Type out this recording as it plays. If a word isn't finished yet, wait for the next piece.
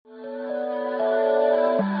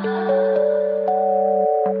Got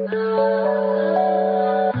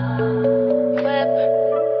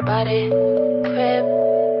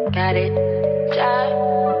it, drive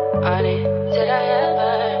on it. Did I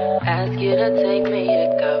ever ask you to take me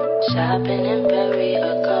to go shopping in Paris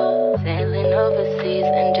or go sailing overseas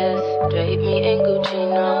and just drape me in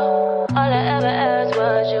Gucci? No, all I ever asked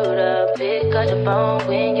was you to pick up the phone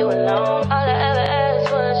when you alone. All I ever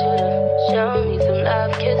asked was you to show me some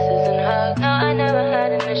love, kisses and hugs. No, I never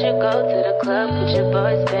had an issue. Go to the club with your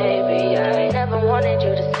boys, baby. I never wanted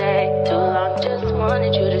you to stay too long, just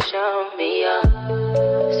wanted you to show me up.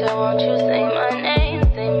 So won't you say my name,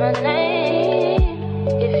 say my name?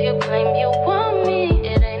 If you claim you want me,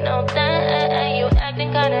 it ain't no thing. You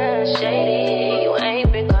acting kinda shady. You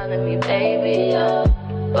ain't been calling me baby,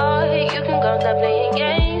 boy, you can go stop playing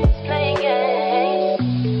games, playing games.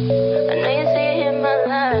 I know you see it in my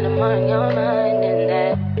line, I'm on your mind and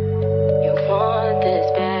that you want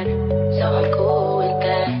this bad, so I'm cool with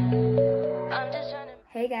that. I'm just trying to...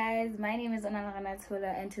 Hey guys, my name is Onalerona,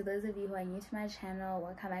 and to those of you who are new to my channel,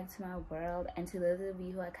 welcome back to my world. And to those of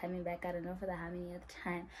you who are coming back, I don't know for the how many other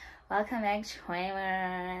time, welcome back. So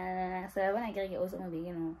when I get also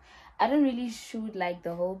I don't really shoot like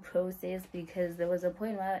the whole process because there was a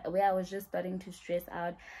point where I was just starting to stress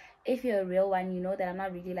out. If you're a real one, you know that I'm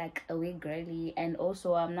not really like a wig girly, and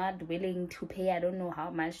also I'm not willing to pay I don't know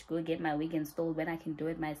how much to go get my wig installed when I can do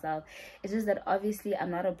it myself. It's just that obviously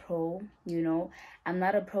I'm not a pro, you know, I'm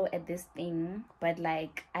not a pro at this thing, but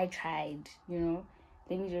like I tried, you know.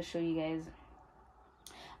 Let me just show you guys.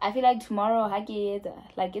 I feel like tomorrow,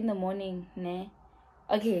 like in the morning,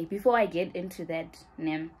 okay, before I get into that,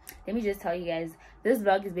 let me just tell you guys, this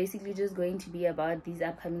vlog is basically just going to be about these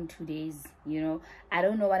upcoming 2 days, you know. I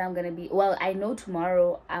don't know what I'm gonna be, well, I know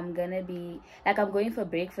tomorrow I'm gonna be, like, I'm going for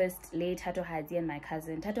breakfast late. Tato Hadi and my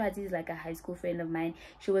cousin. Tato Hadi is like a high school friend of mine.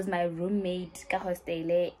 She was my roommate ka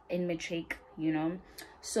hostele in matric, you know.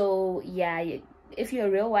 So yeah, if you're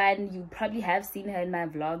a real one, you probably have seen her in my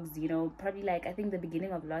vlogs, you know, probably like I think the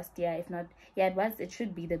beginning of last year, if not, yeah, it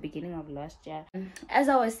should be the beginning of last year. As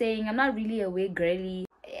I was saying, I'm not really a wig girly,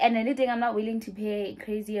 and anything, I'm not willing to pay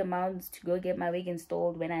crazy amounts to go get my wig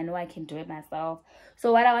installed when I know I can do it myself.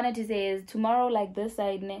 So what I wanted to say is tomorrow, like this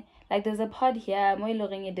side, like there's a pod here,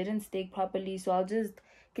 it didn't stick properly, so I'll just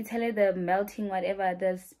tell her the melting whatever,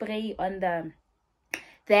 the spray on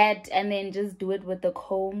that, and then just do it with the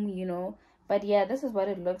comb, you know. But yeah, this is what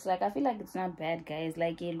it looks like. I feel like it's not bad, guys.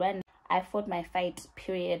 Like, when I fought my fight,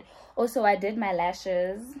 period. Also, I did my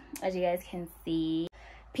lashes, as you guys can see.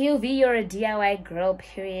 POV, you're a DIY girl,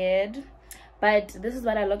 period. But this is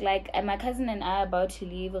what I look like. And my cousin and I are about to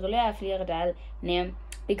leave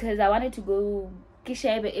because I wanted to go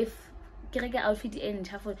if outfit in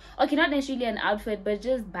okay, not necessarily an outfit, but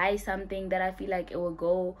just buy something that I feel like it will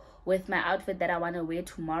go with my outfit that I want to wear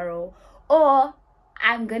tomorrow. Or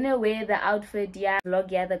I'm gonna wear the outfit, yeah, vlog,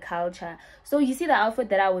 yeah, the culture. So you see the outfit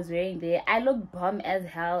that I was wearing there, I look bomb as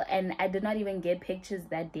hell, and I did not even get pictures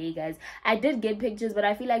that day, guys. I did get pictures, but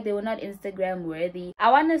I feel like they were not Instagram worthy. I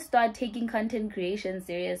want to start taking content creation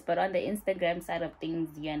serious, but on the Instagram side of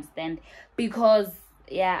things, you understand, because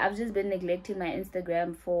yeah, I've just been neglecting my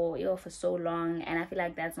Instagram for so long, and I feel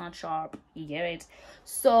like that's not sharp, you get it.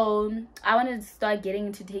 So I wanted to start getting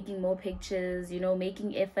into taking more pictures, you know,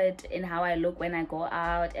 making effort in how I look when I go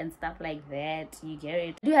out and stuff like that, you get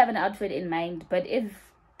it. I do have an outfit in mind, but if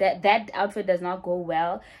that outfit does not go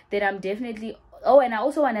well, then I'm definitely, oh, and I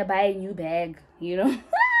also want to buy a new bag, you know.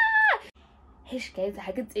 Hey guys,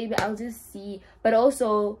 I could say I'll just see, but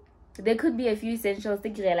also there could be a few essentials to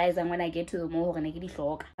realize when I get to the mall.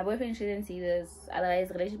 My boyfriend shouldn't see this, otherwise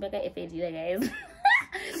relationship guys.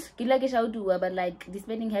 Good luck is how to, but like the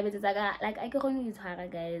spending habits is like I can only use her,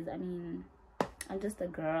 guys. I mean, I'm just a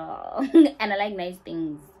girl and I like nice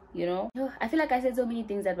things, you know. I feel like I said so many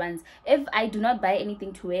things at once. If I do not buy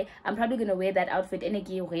anything to wear, I'm probably gonna wear that outfit in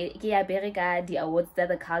the awards that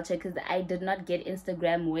the culture, because I did not get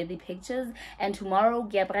Instagram worthy pictures. And tomorrow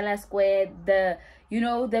Gabriela Square, the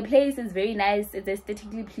place is very nice, it's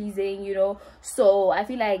aesthetically pleasing, you know. So I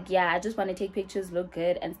feel like, yeah, I just want to take pictures, look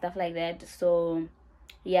good and stuff like that. So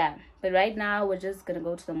yeah, but right now we're just gonna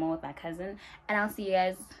go to the mall with my cousin, and I'll see you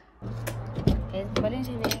guys.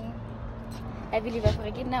 I believe I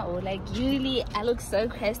forget now. Like, usually I look so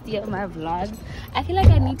crusty on my vlogs. I feel like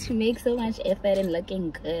I need to make so much effort in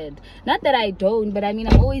looking good. Not that I don't, but I mean,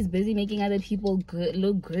 I'm always busy making other people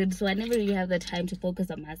look good, so I never really have the time to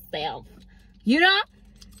focus on myself, you know.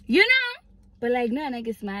 But like, no, I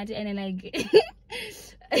get smart, and then like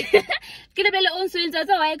that's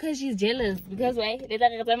why, because she's jealous. Because why?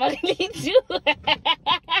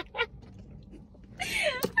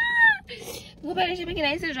 Okay,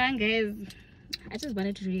 nice and wrong, guys. I just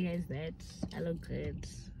wanted to show you guys that I look good.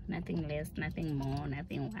 Nothing less, nothing more,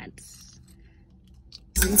 nothing what.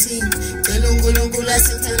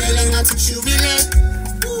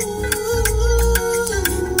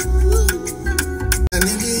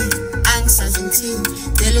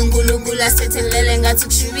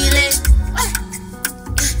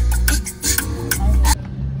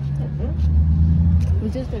 We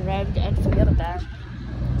just arrived at Florida.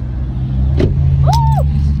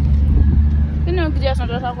 You know, just not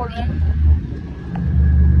a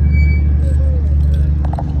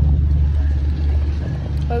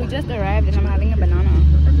but we just arrived and I'm having a banana.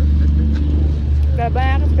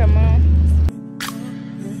 Bye-bye, come on.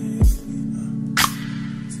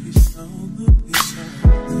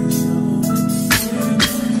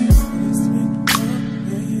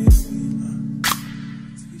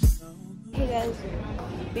 Hey guys,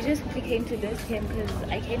 we just quickly came to this camp because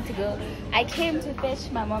I came to fetch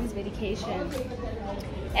my mom's medication.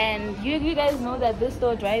 And you guys know that this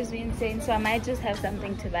store drives me insane, so I might just have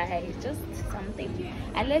something to buy, just something.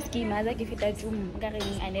 Unless if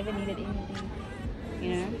I never needed anything,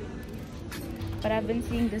 you know. But I've been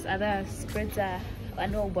seeing this other spritzer,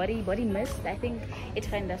 body mist. I think it's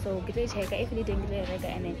kinda so. Get a check if you didn't get it,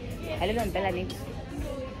 and I live on Bella Next.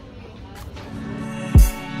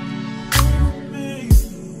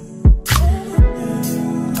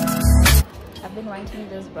 I've been wanting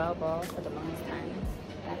this brow ball for the longest time.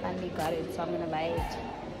 I finally got it, so I'm gonna buy it.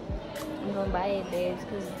 I'm gonna buy it, babes,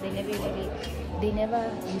 because they never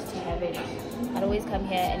used to have it. I'd always come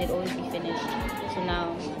here and it'd always be finished. So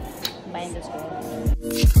now I'm buying this one.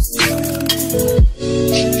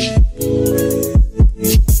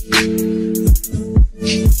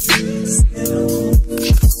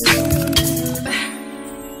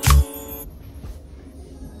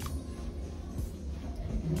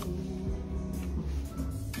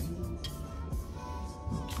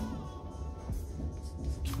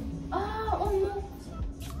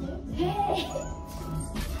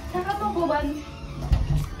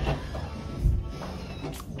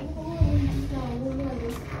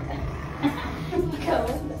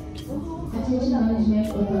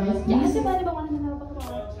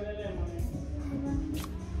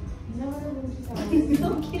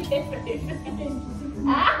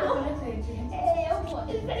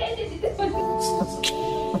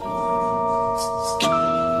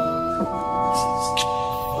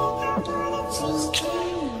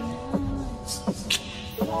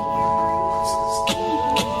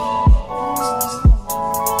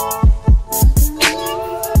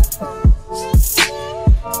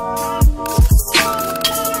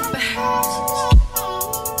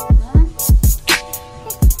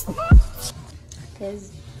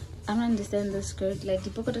 I don't understand the skirt. Like,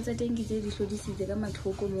 the pocket I think is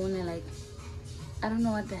like, I don't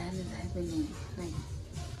know what the hell is happening. Like,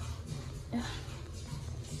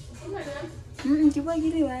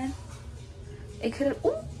 it could have.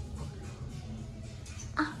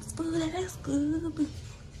 Oh, that's good.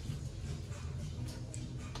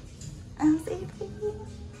 I'm safe.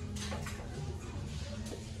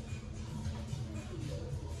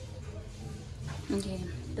 Okay,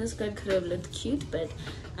 this skirt could have looked cute, but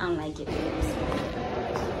I don't like it.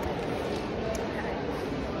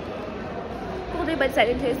 Cool, but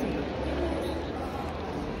sanitizing.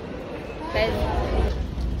 Guys,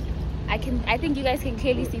 I think you guys can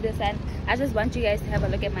clearly see the sun. I just want you guys to have a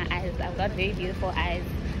look at my eyes. I've got very beautiful eyes.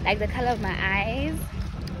 Like the color of my eyes,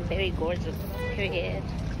 very gorgeous. Period.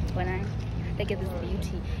 When I look at this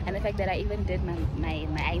beauty, and the fact that I even did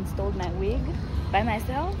I installed my wig by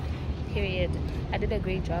myself. Period. I did a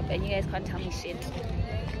great job, and you guys can't tell me shit.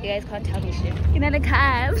 You guys can't tell me shit. You know the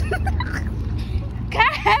cars.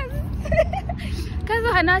 Cars. Cars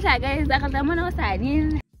are guys.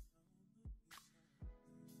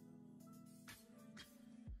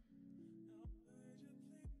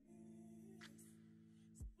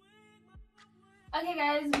 Okay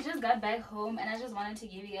guys, we just got back home and I just wanted to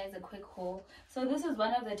give you guys a quick haul. So this is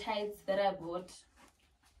one of the tights that I bought.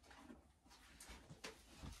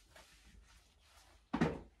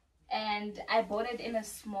 And I bought it in a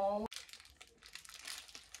small.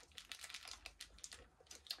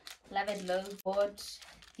 Love it, love. Bought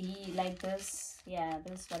the like this, yeah,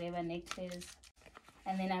 this whatever necklace.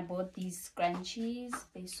 And then I bought these scrunchies.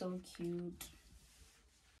 They're so cute.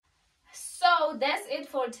 So that's it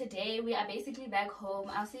for today. We are basically back home.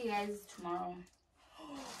 I'll see you guys tomorrow.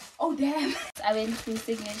 Oh damn, I went to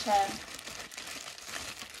Signature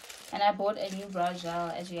And I bought a new brow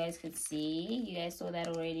gel, as you guys could see. You guys saw that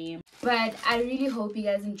already. But I really hope you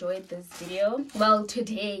guys enjoyed this video. Well,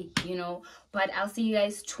 today, you know. But I'll see you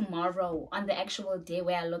guys tomorrow on the actual day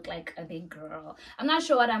where I look like a big girl. I'm not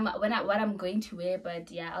sure what I'm going to wear, but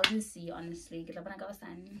yeah, I'll just see, honestly.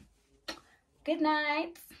 Good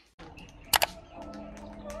night.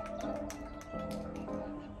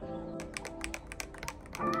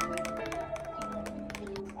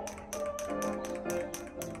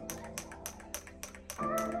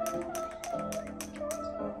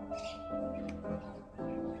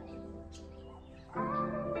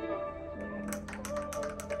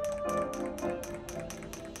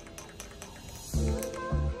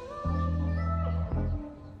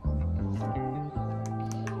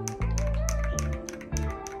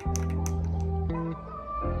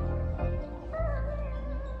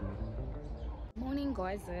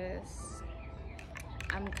 Guys,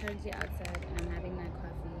 I'm currently outside and I'm having my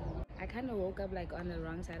coffee. I kind of woke up like on the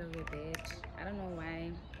wrong side of the bed. I don't know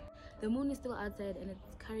why. The moon is still outside and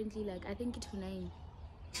it's currently like, I think it's 9.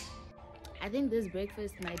 I think this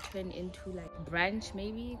breakfast might turn into like brunch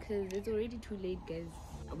maybe, because it's already too late, guys.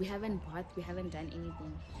 We haven't bathed, we haven't done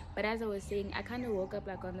anything. But as I was saying, I kind of woke up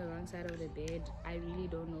like on the wrong side of the bed. I really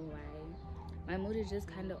don't know why. My mood is just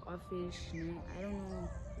kind of offish, you know? I don't know.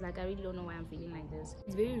 Like, I really don't know why I'm feeling like this.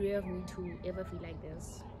 It's very rare of me to ever feel like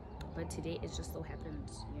this, but today it just so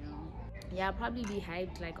happens, you know. Yeah, I'll probably be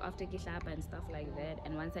hyped like after Kishlapa and stuff like that,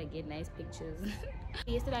 and once I get nice pictures.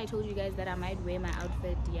 Yesterday I told you guys that I might wear my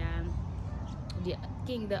outfit, yeah,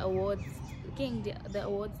 the awards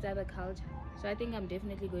that the culture. So I think I'm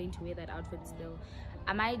definitely going to wear that outfit still.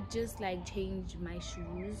 I might just like change my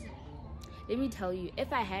shoes. Let me tell you,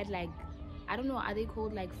 if I had like, I don't know, are they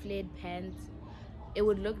called like flared pants? It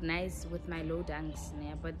would look nice with my low dunks,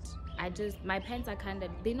 yeah, but my pants are kind of,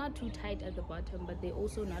 they're not too tight at the bottom, but they're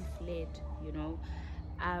also not flared, you know.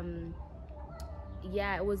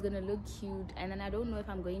 Yeah, it was gonna look cute. And then I don't know if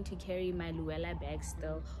I'm going to carry my Luella bag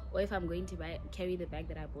still, or if I'm going to carry the bag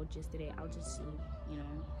that I bought yesterday. I'll just see, you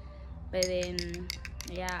know. But then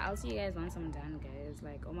yeah, I'll see you guys once I'm done, guys.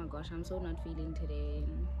 Like, oh my gosh, I'm so not feeling today.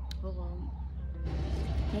 Oh well.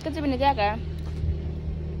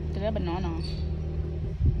 Banana.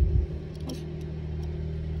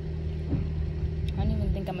 I don't even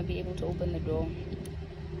think I'm gonna be able to open the door.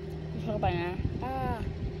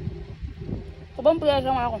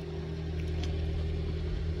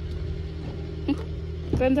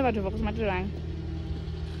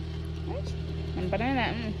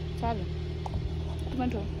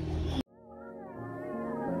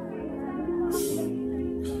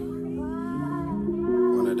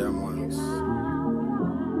 One of them ones.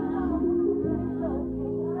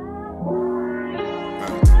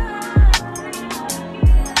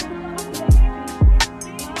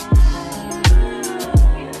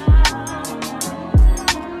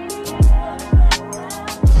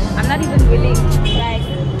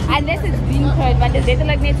 Unless it's being curd, but the data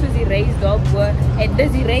like next was erased up, and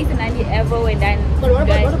does erase and then ever and then. But what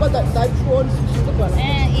about that prawns?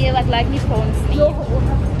 Yeah, like me prawns.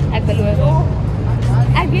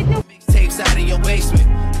 I get no tapes out of your basement.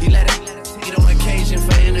 He let it take it on occasion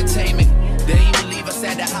for entertainment. Didn't even leave us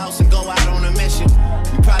at the house and go out on a mission.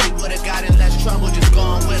 We probably would have got in less trouble just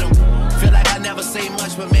going with him. Feel like I never say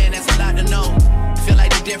much, but man, that's a lot to know. Feel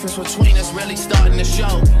like the difference between us really starting to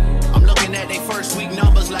show. I'm looking at their first week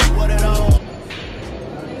numbers like, what are those?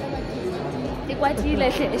 I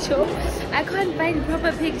can't find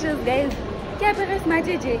proper pictures, guys.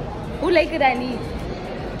 Who like it? I need.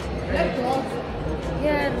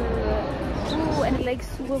 Yeah. Ooh, and it like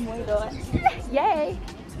super mooi. Yay!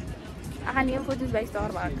 I can neem photos by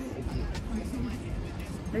Starbucks.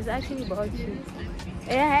 This is actually about you.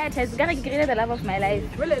 Yeah, it has gotta create the love of my life.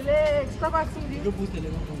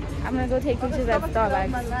 I'm gonna go take pictures at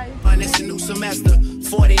Starbucks. It's a new semester.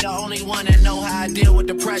 40, the only one that know how I deal with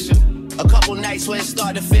the pressure. A couple nights where it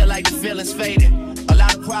start to feel like the feeling's faded. A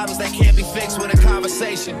lot of problems that can't be fixed with a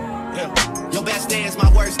conversation. Yeah. Your best day is my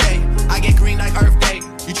worst day. I get green like Earth Day.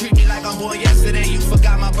 You treat me like I'm born yesterday. You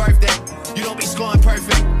forgot my birthday. You don't be scoring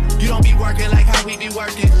perfect. You don't be working like how we be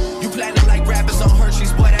working. You platinum like rappers on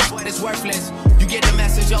Hershey's. Boy, that's what it's worthless. You get the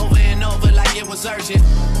message over and over like it was urgent,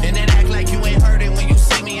 and then act like you ain't heard it when you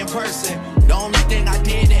see me in person. The only thing I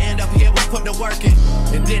did to end up here was put the work in,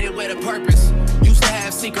 and did it with a purpose. Used to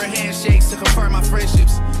have secret handshakes to confirm my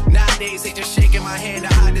friendships. Nowadays they just shaking my hand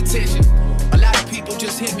to hide the tension. A lot of people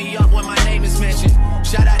just hit me up when my name is mentioned.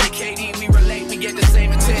 Shout out to KD, we relate, we get the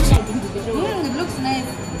same attention. It looks nice.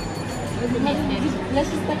 Let's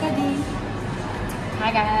just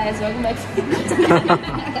Hi guys, welcome back to you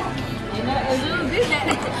know, a little bit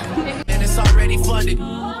And it's already funded.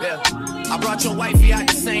 Yeah. I brought your wifey out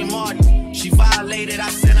the same morning. She violated, I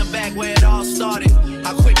sent her back where it all started.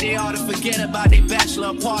 How quick they are to forget about their bachelor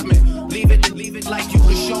apartment. Leave it like you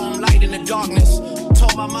could show them light in the darkness.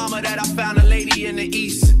 Told my mama that I found a lady in the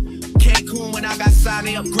east. Cancun when I got signed,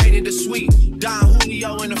 they upgraded the suite. Don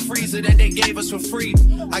Julio in the freezer that they gave us for free.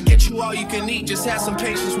 I get you all you can eat, just have some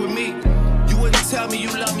patience with me. You wouldn't tell me you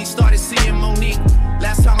love me, started seeing Monique.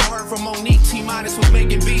 Last time I heard from Monique, T-Minus was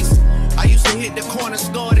making beats. I used to hit the corner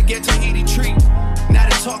store to get Tahiti treat. Now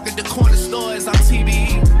they talk at the corner store as I'm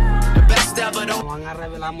TBE. The best ever though.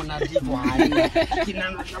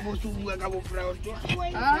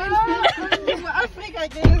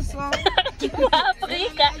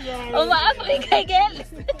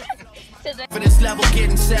 For this level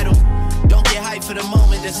getting settled. Don't get hyped for the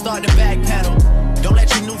moment, then start to backpedal. Don't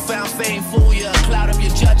let your newfound fame fool you. Cloud up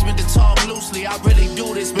your judgment to talk loosely. I really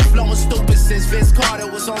do this. Been flowing stupid since Vince Carter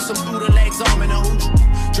was on some Buddha legs arm in a hooch.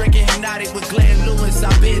 Drinking hypnotic with Glenn Lewis.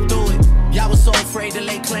 I've been through it. Y'all was so afraid to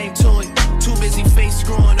lay claim to it. Too busy face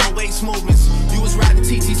screwing on waist movements. You was riding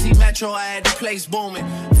TTC Metro, I had the place booming.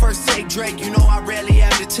 First take Drake, you know I rarely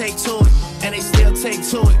have to take to it. And they still take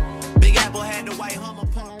to it. Big Apple had the white Hummer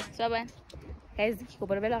pump. So guys,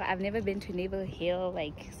 I've never been to Naval Hill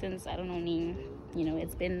like since I don't know, you know,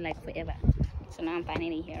 it's been like forever. So now I'm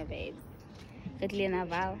finally here, babe. And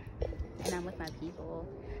I'm with my people.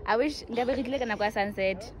 I wish Gabriel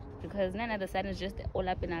sunset because none of the sun is just all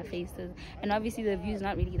up in our faces, and obviously the view is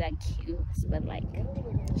not really that cute, but like,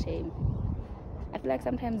 shame. I feel like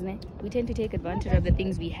sometimes we tend to take advantage of the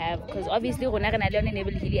things we have, because obviously and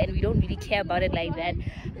we don't really care about it like that.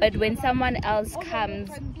 But when someone else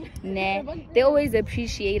comes, they always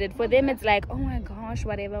appreciate it. For them it's like, oh my gosh,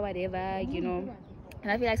 whatever, you know.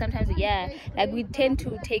 And I feel like sometimes, yeah, like we tend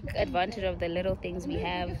to take advantage of the little things we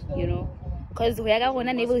have, you know. Because on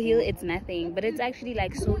Naval Hill, it's nothing, but it's actually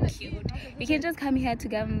like so cute. You can just come here to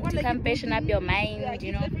come freshen up your mind,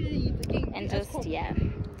 you know, and just, yeah.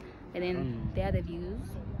 And then there are the views.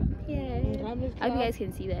 Yeah, I hope you guys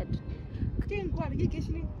can see that.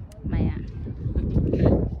 Maya.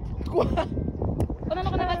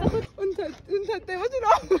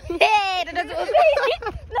 Hey,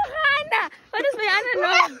 what is my other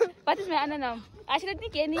name? What is my other name? I should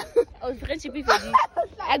think any of friendship with you.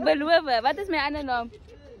 I believe. What is my other name?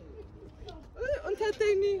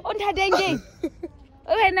 Unterdengi.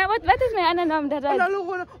 Okay, now what is my other name?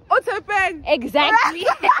 Onalerona. Exactly.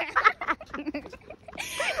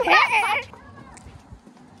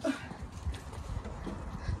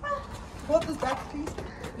 Hold this back, please.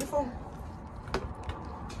 Your phone.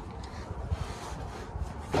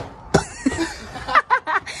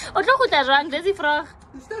 Wat nog goed aan, dat is die vraag.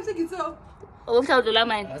 Stel zeg iets zo. Of zou je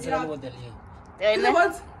laten? Ja.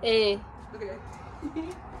 Wat? Eh. Oké.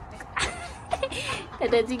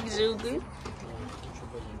 Dat is ik zo goed.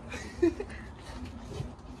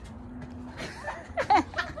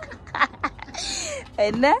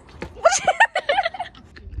 En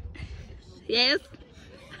yes.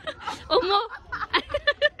 Omo.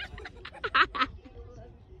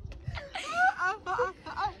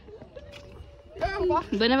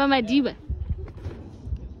 Bona mama diba.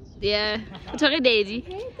 Yeah. Sorry, Daddy.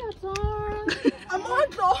 I'm on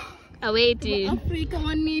though. I'm waiting. Africa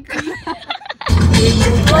on me, please.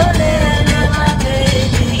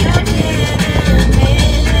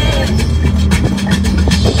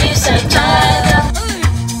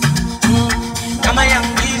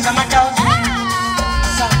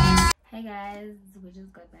 Hey guys, we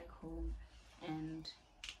just got back home and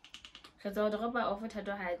and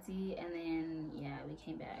then yeah, we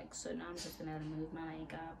came back. So now I'm just gonna remove my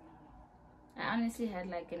makeup. I honestly had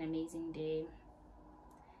like an amazing day.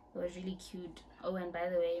 It was really cute. Oh, and by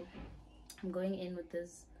the way, I'm going in with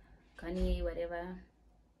this Kanye whatever.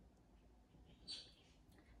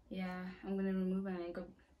 Yeah, I'm gonna remove my makeup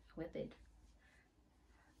with it.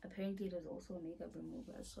 Apparently there's also a makeup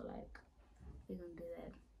remover, so like we're gonna do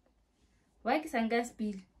that. Why can gas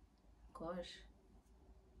spill? Gosh.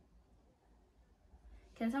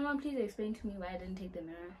 Can someone please explain to me why I didn't take the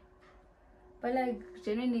mirror? But like,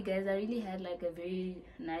 genuinely guys, I really had like a very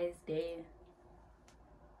nice day.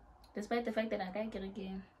 Despite the fact that I can't get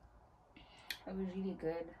again, it was really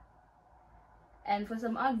good. And for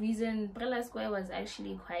some odd reason, Brella Square was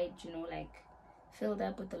actually quite, you know, like filled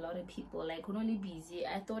up with a lot of people. Like, only busy.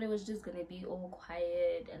 I thought it was just gonna be all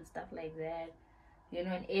quiet and stuff like that, you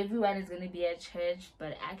know, and everyone is gonna be at church.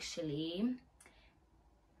 But actually,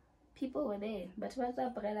 people were there. But what's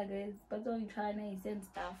up, Brella guys? But all you trying to send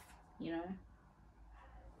stuff, you know.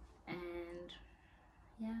 And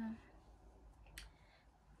yeah.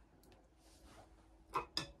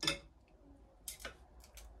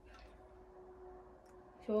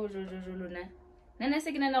 Nana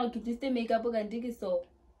second now get makeup so.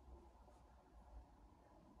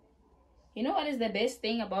 You know what is the best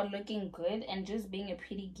thing about looking good and just being a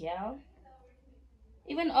pretty girl?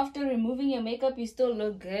 Even after removing your makeup, you still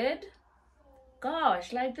look good.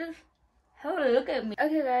 Gosh, like this. Oh, look at me.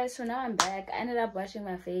 Okay guys, so now I'm back. I ended up washing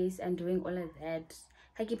my face and doing all of that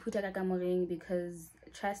because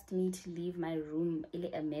trust me, to leave my room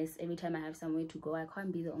really a mess every time I have somewhere to go. I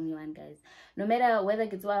can't be the only one, guys. No matter whether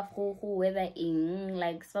it's whether in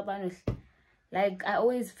like I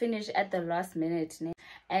always finish at the last minute,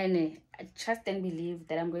 and trust and believe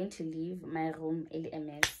that I'm going to leave my room really a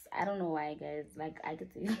mess. I don't know why, guys. Like I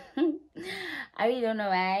could see I really don't know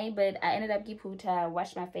why, but I ended up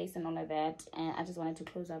washed my face and all of that, and I just wanted to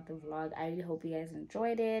close out the vlog. I really hope you guys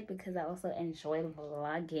enjoyed it because I also enjoy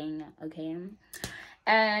vlogging. Okay,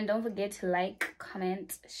 and don't forget to like,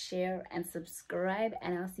 comment, share, and subscribe,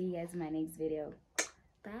 and I'll see you guys in my next video.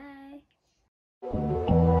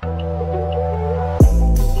 Bye.